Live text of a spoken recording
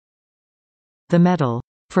The Medal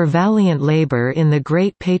for Valiant Labour in the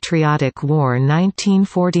Great Patriotic War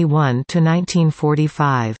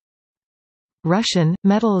 1941–1945. Russian,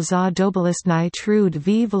 Medal za dobolestny trud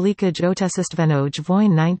v Velikaj Otečestvenoj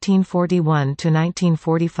vojn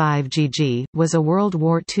 1941–1945 GG, was a World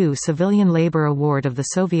War II civilian labor award of the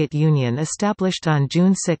Soviet Union established on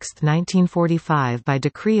June 6, 1945 by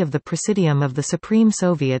decree of the Presidium of the Supreme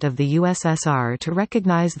Soviet of the USSR to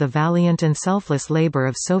recognize the valiant and selfless labor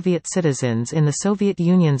of Soviet citizens in the Soviet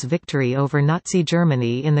Union's victory over Nazi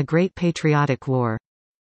Germany in the Great Patriotic War.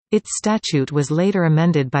 Its statute was later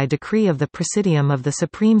amended by decree of the Presidium of the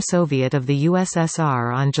Supreme Soviet of the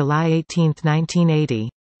USSR on July 18, 1980.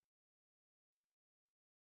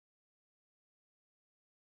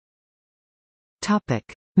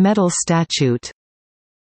 Medal statute.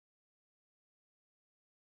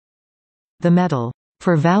 The Medal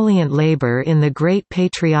for Valiant Labour in the Great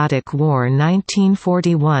Patriotic War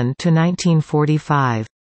 1941–1945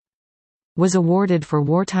 was awarded for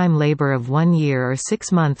wartime labor of 1 year or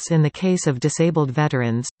 6 months in the case of disabled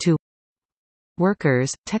veterans, to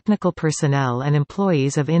workers, technical personnel and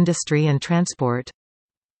employees of industry and transport,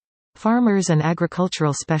 farmers and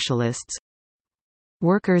agricultural specialists,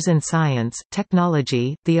 workers in science,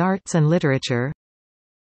 technology, the arts and literature,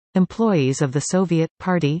 employees of the Soviet,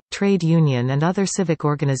 Party, trade union and other civic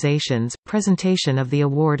organizations. Presentation of the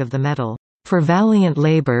award of the Medal for Valiant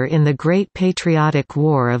Labour in the Great Patriotic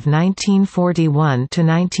War of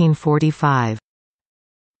 1941–1945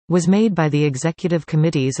 was made by the executive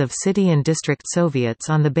committees of city and district Soviets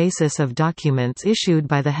on the basis of documents issued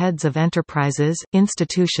by the heads of enterprises,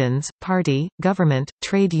 institutions, party, government,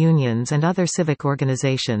 trade unions and other civic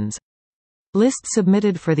organizations. Lists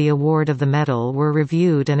submitted for the award of the medal were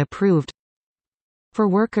reviewed and approved. For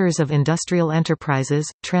workers of industrial enterprises,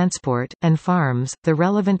 transport, and farms, the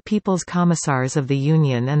relevant People's Commissars of the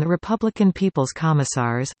Union and the Republican People's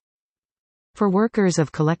Commissars. For workers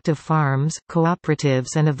of collective farms,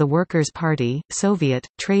 cooperatives and of the Workers' Party, Soviet,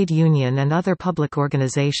 trade union and other public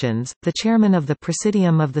organizations, the chairman of the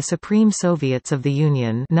Presidium of the Supreme Soviets of the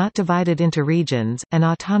Union not divided into regions, and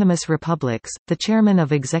autonomous republics, the chairman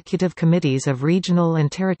of executive committees of regional and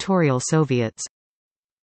territorial Soviets.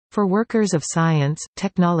 For workers of science,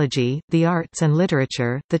 technology, the arts and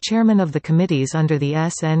literature, the chairman of the committees under the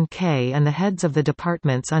SNK and the heads of the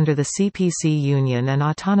departments under the CPC Union and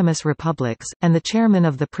Autonomous Republics, and the chairman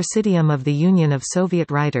of the Presidium of the Union of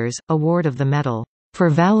Soviet Writers. Award of the Medal for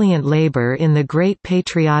Valiant Labour in the Great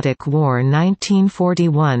Patriotic War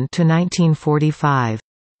 1941–1945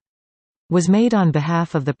 was made on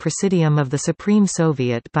behalf of the Presidium of the Supreme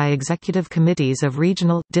Soviet by executive committees of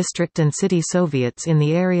regional, district and city Soviets in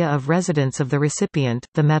the area of residence of the recipient.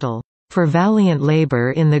 The Medal for Valiant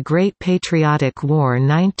Labour in the Great Patriotic War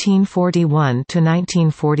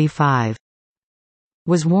 1941–1945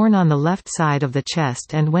 was worn on the left side of the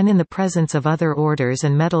chest and, when in the presence of other orders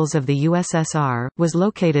and medals of the USSR, was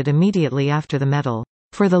located immediately after the Medal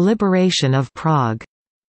for the Liberation of Prague.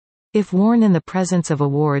 If worn in the presence of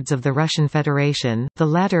awards of the Russian Federation, the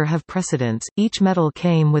latter have precedence. Each medal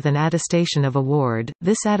came with an attestation of award.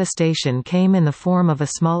 This attestation came in the form of a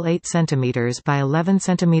small 8 cm by 11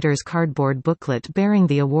 cm cardboard booklet bearing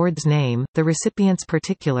the award's name, the recipient's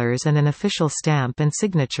particulars and an official stamp and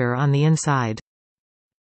signature on the inside.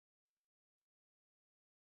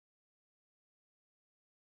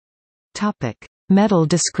 Topic: Medal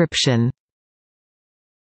description.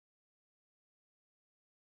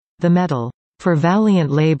 The Medal for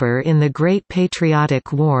Valiant Labour in the Great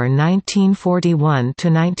Patriotic War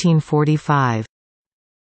 1941–1945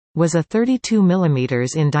 was a 32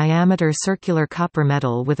 mm in diameter circular copper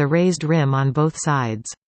medal with a raised rim on both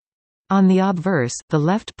sides. On the obverse, the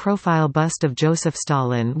left profile bust of Joseph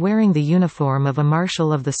Stalin wearing the uniform of a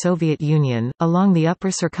Marshal of the Soviet Union. Along the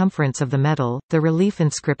upper circumference of the medal, the relief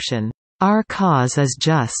inscription, "Our cause is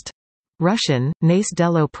just." Russian, Nace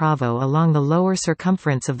Delo Pravo. Along the lower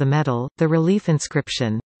circumference of the medal, the relief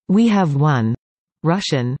inscription, "We have won."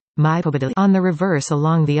 Russian, My Pobeda. On the reverse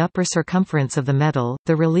along the upper circumference of the medal,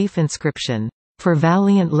 the relief inscription, "For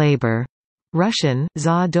Valiant Labour." Russian,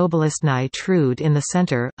 Za dobolestny trud. In the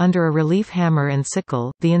center, under a relief hammer and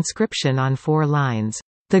sickle, the inscription on 4 lines,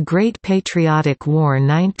 "The Great Patriotic War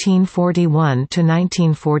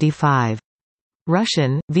 1941–1945."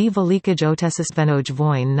 Russian, V Velikaj Otečestvenoj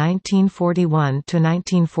vojn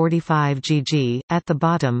 1941–1945 GG. At the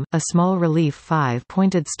bottom, a small relief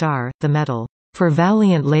 5-pointed star, the Medal for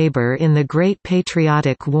Valiant Labour in the Great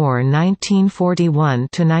Patriotic War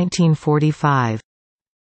 1941–1945.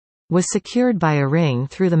 was secured by a ring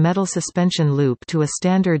through the metal suspension loop to a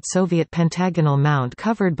standard Soviet pentagonal mount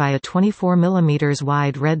covered by a 24 mm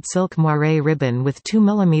wide red silk moiré ribbon with 2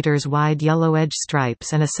 mm wide yellow edge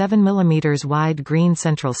stripes and a 7 mm wide green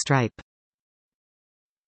central stripe.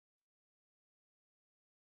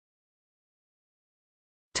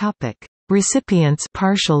 Topic: Recipients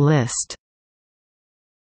partial list.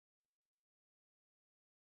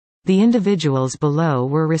 The individuals below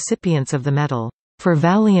were recipients of the medal for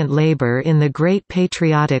Valiant Labour in the Great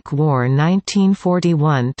Patriotic War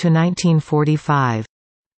 1941–1945.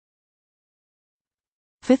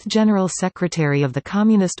 5th General Secretary of the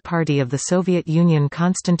Communist Party of the Soviet Union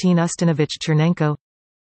Konstantin Ustinovich Chernenko,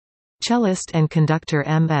 cellist and conductor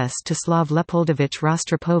M.S. Tislav Leopoldovich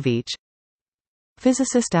Rostropovich,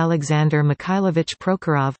 physicist Alexander Mikhailovich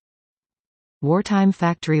Prokhorov, wartime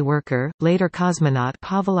factory worker, later cosmonaut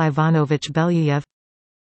Pavel Ivanovich Belyayev,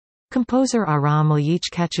 composer Aram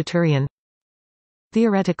Ilyich Khachaturian,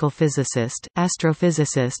 theoretical physicist,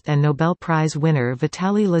 astrophysicist and Nobel Prize winner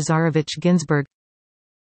Vitaly Lazarovich Ginzburg,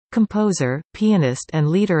 composer, pianist and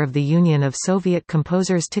leader of the Union of Soviet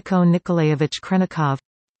Composers Tikhon Nikolaevich Khrennikov,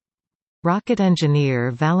 rocket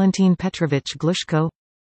engineer Valentin Petrovich Glushko,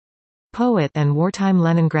 poet and wartime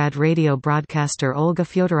Leningrad radio broadcaster Olga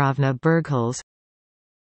Fyodorovna Berghuls,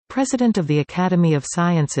 President of the Academy of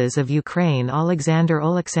Sciences of Ukraine Alexander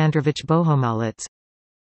Oleksandrovich Bohomolets,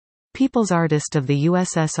 People's Artist of the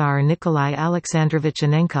USSR Nikolai Alexandrovich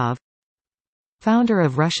Anenkov, Founder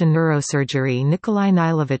of Russian neurosurgery Nikolai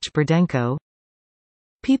Nilovich Burdenko,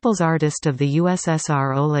 People's Artist of the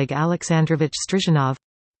USSR Oleg Alexandrovich Strizhinov,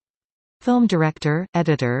 Film director,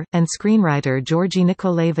 editor, and screenwriter Georgy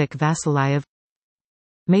Nikolaevich Vasilyev,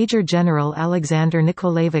 Major General Alexander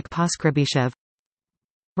Nikolaevich Poskrebyshev,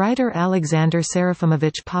 writer Alexander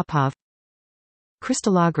Serafimovich Popov,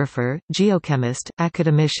 crystallographer, geochemist,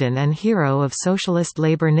 academician and hero of socialist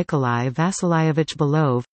labor Nikolai Vasilyevich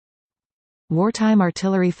Belov, wartime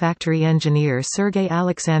artillery factory engineer Sergei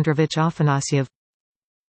Alexandrovich Afanasyev,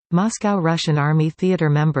 Moscow Russian Army Theater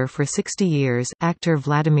member for 60 years, actor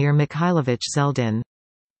Vladimir Mikhailovich Zeldin.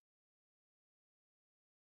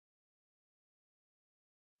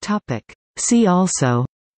 See also: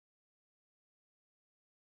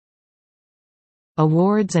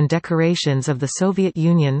 Awards and decorations of the Soviet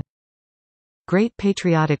Union, Great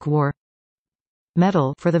Patriotic War,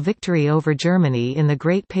 Medal for the victory over Germany in the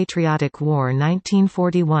Great Patriotic War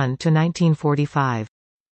 1941–1945.